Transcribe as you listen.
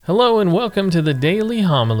Hello and welcome to the Daily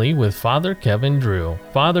Homily with Father Kevin Drew.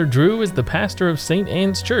 Father Drew is the pastor of St.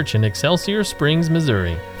 Anne's Church in Excelsior Springs,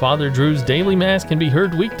 Missouri. Father Drew's daily mass can be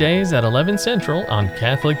heard weekdays at 11 Central on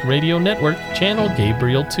Catholic Radio Network, channel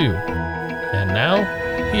Gabriel 2. And now,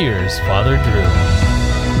 here's Father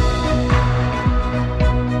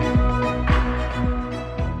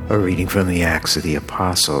Drew. A reading from the Acts of the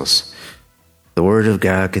Apostles. The word of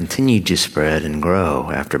God continued to spread and grow.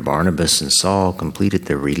 After Barnabas and Saul completed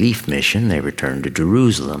their relief mission, they returned to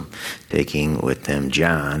Jerusalem, taking with them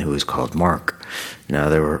John, who was called Mark. Now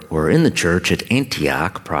there were in the church at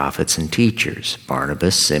Antioch prophets and teachers: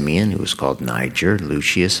 Barnabas, Simeon, who was called Niger,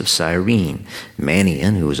 Lucius of Cyrene,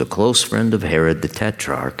 Manaen, who was a close friend of Herod the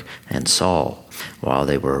Tetrarch, and Saul. While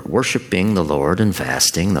they were worshiping the Lord and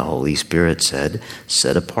fasting, the Holy Spirit said,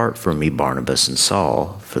 "Set apart for me Barnabas and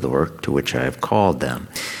Saul for the work to which I have called them."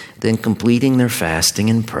 Then, completing their fasting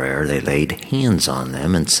and prayer, they laid hands on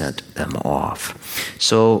them and sent them off.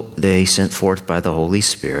 So they, sent forth by the Holy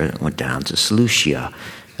Spirit, went down to Seleucia,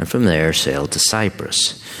 and from there sailed to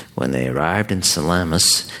Cyprus. When they arrived in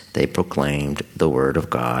Salamis, they proclaimed the word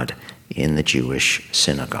of God in the Jewish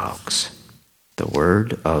synagogues. The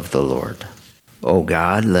word of the Lord. O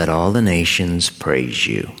God, let all the nations praise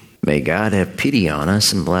you. May God have pity on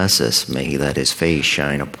us and bless us. May he let his face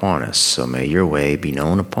shine upon us. So may your way be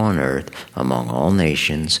known upon earth among all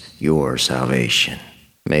nations, your salvation.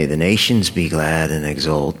 May the nations be glad and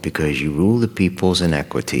exult because you rule the peoples in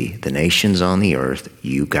equity. The nations on the earth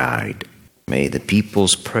you guide. May the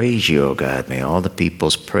peoples praise you, O God. May all the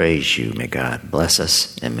peoples praise you. May God bless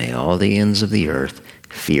us, and may all the ends of the earth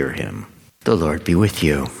fear him. The Lord be with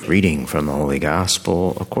you. Reading from the Holy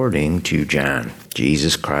Gospel according to John.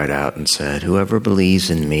 Jesus cried out and said, "Whoever believes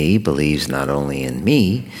in me believes not only in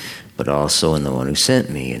me, but also in the one who sent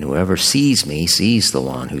me. And whoever sees me sees the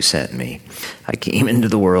one who sent me. I came into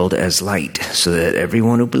the world as light, so that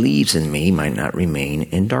everyone who believes in me might not remain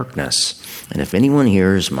in darkness. And if anyone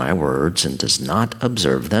hears my words and does not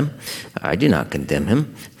observe them, I do not condemn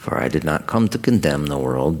him, for I did not come to condemn the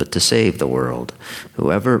world, but to save the world.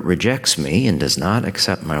 Whoever rejects me and does not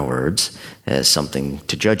accept my words has something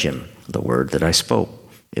to judge him. The word that I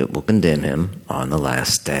spoke, it will condemn him on the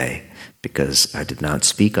last day. Because I did not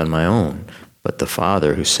speak on my own, but the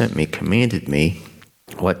Father who sent me commanded me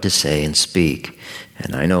what to say and speak.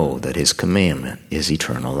 And I know that his commandment is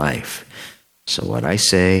eternal life. So what I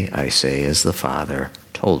say as the Father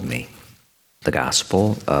told me." The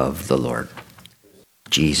Gospel of the Lord.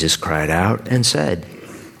 Jesus cried out and said,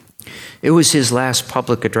 it was his last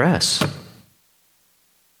public address.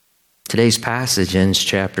 Today's passage ends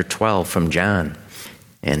chapter 12 from John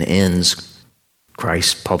and ends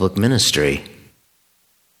Christ's public ministry.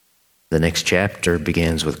 The next chapter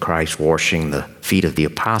begins with Christ washing the feet of the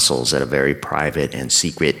apostles at a very private and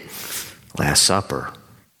secret Last Supper,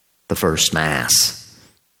 the first Mass.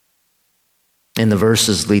 In the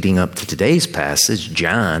verses leading up to today's passage,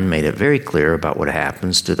 John made it very clear about what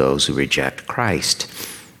happens to those who reject Christ.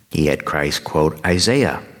 He had Christ quote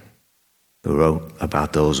Isaiah, who wrote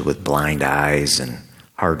about those with blind eyes and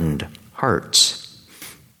hardened hearts.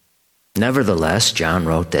 Nevertheless, John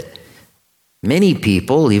wrote that many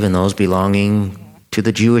people, even those belonging to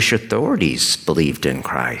the Jewish authorities, believed in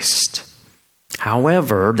Christ.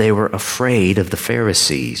 However, they were afraid of the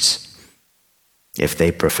Pharisees. If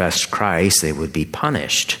they professed Christ, they would be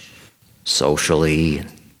punished socially,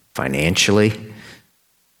 financially,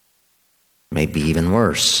 maybe even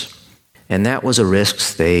worse. And that was a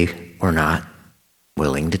risk they were not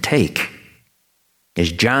willing to take.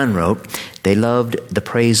 As John wrote, they loved the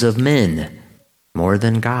praise of men more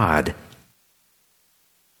than God.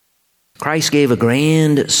 Christ gave a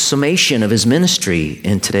grand summation of his ministry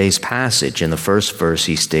in today's passage. In the first verse,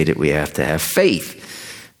 he stated we have to have faith,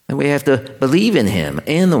 and we have to believe in him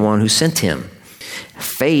and the one who sent him.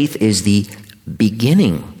 Faith is the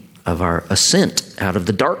beginning of our ascent out of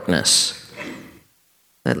the darkness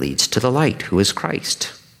that leads to the light, who is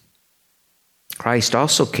Christ. Christ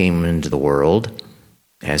also came into the world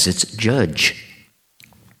as its judge.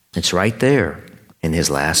 It's right there in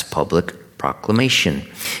his last public proclamation.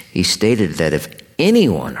 He stated that if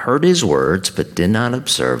anyone heard his words but did not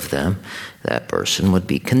observe them, that person would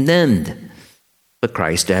be condemned. But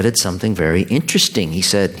Christ added something very interesting. He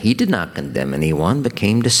said he did not condemn anyone but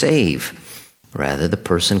came to save. Rather, the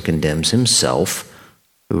person condemns himself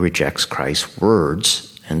who rejects Christ's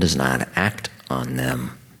words and does not act on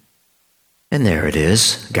them. And there it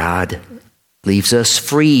is. God leaves us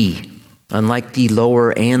free. Unlike the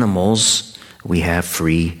lower animals, we have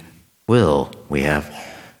free will. We have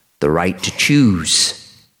the right to choose.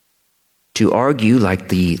 to argue like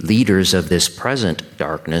the leaders of this present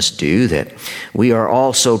darkness do, that we are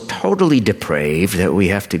all so totally depraved that we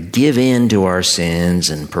have to give in to our sins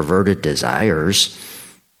and perverted desires,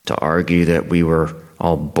 to argue that we were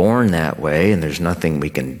all born that way and there's nothing we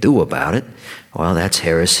can do about it, well, that's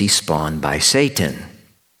heresy spawned by Satan,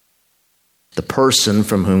 the person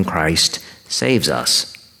from whom Christ saves us.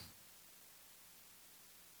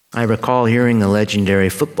 I recall hearing a legendary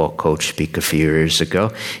football coach speak a few years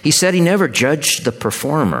ago. He said he never judged the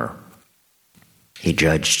performer. He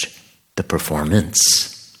judged the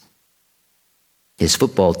performance. His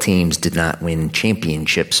football teams did not win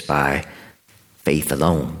championships by faith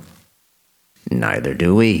alone. Neither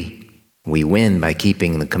do we. We win by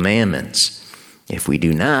keeping the commandments. If we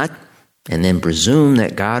do not, and then presume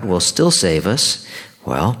that God will still save us,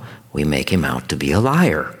 well, we make him out to be a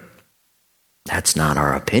liar. That's not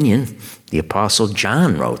our opinion. The Apostle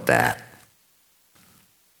John wrote that.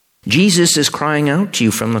 Jesus is crying out to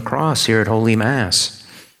you from the cross here at Holy Mass.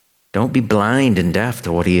 Don't be blind and deaf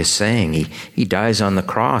to what he is saying. He dies on the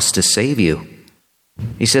cross to save you.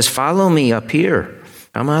 He says, follow me up here.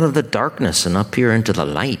 Come out of the darkness and up here into the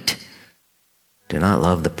light. Do not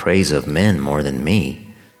love the praise of men more than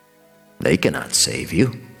me. They cannot save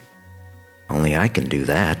you. Only I can do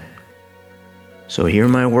that. So hear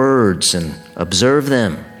my words and observe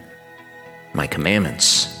them. My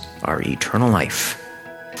commandments are eternal life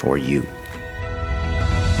for you.